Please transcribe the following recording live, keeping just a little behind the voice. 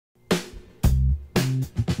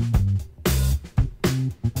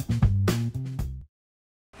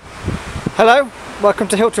Hello, welcome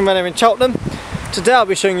to Hylton Renault in Cheltenham. Today I'll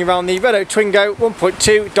be showing you around the Renault Twingo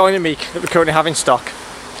 1.2 Dynamique that we currently have in stock.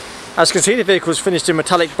 As you can see, the vehicle is finished in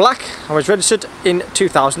metallic black and was registered in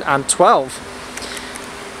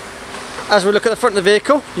 2012. As we look at the front of the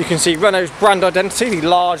vehicle, you can see Renault's brand identity, the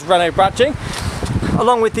large Renault badging,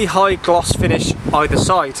 along with the high gloss finish either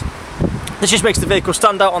side. This just makes the vehicle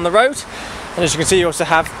stand out on the road, and as you can see you also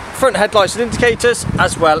have front headlights and indicators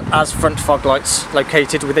as well as front fog lights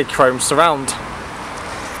located with a chrome surround.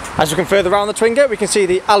 As we come further around the Twingo, we can see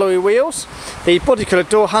the alloy wheels, the body coloured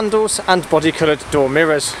door handles and body coloured door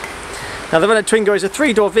mirrors. Now the Renault Twingo is a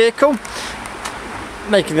 3-door vehicle,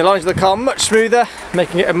 making the lines of the car much smoother,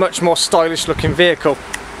 making it a much more stylish looking vehicle.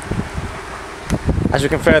 As we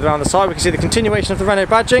come further around the side, we can see the continuation of the Renault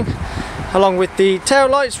badging, along with the tail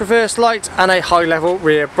lights, reverse light and a high level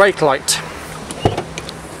rear brake light.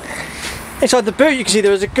 Inside the boot you can see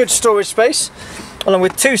there is a good storage space, along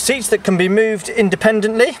with 2 seats that can be moved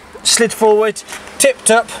independently, slid forward, tipped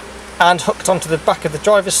up and hooked onto the back of the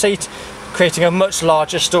driver's seat, creating a much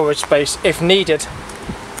larger storage space if needed.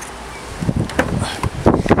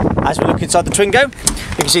 As we look inside the Twingo,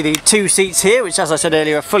 you can see the 2 seats here, which as I said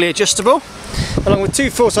earlier are fully adjustable, along with 2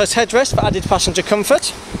 full-size headrests for added passenger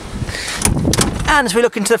comfort. And as we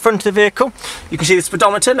look into the front of the vehicle, you can see the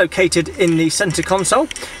speedometer located in the centre console,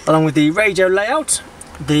 along with the radio layout,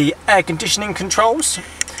 the air conditioning controls,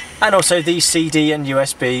 and also the CD and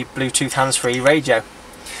USB Bluetooth hands-free radio.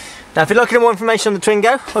 Now if you're looking for more information on the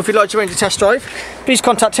Twingo, or if you'd like to arrange a test drive, please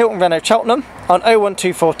contact Hylton Renault Cheltenham on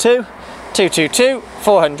 01242 222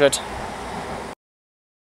 400.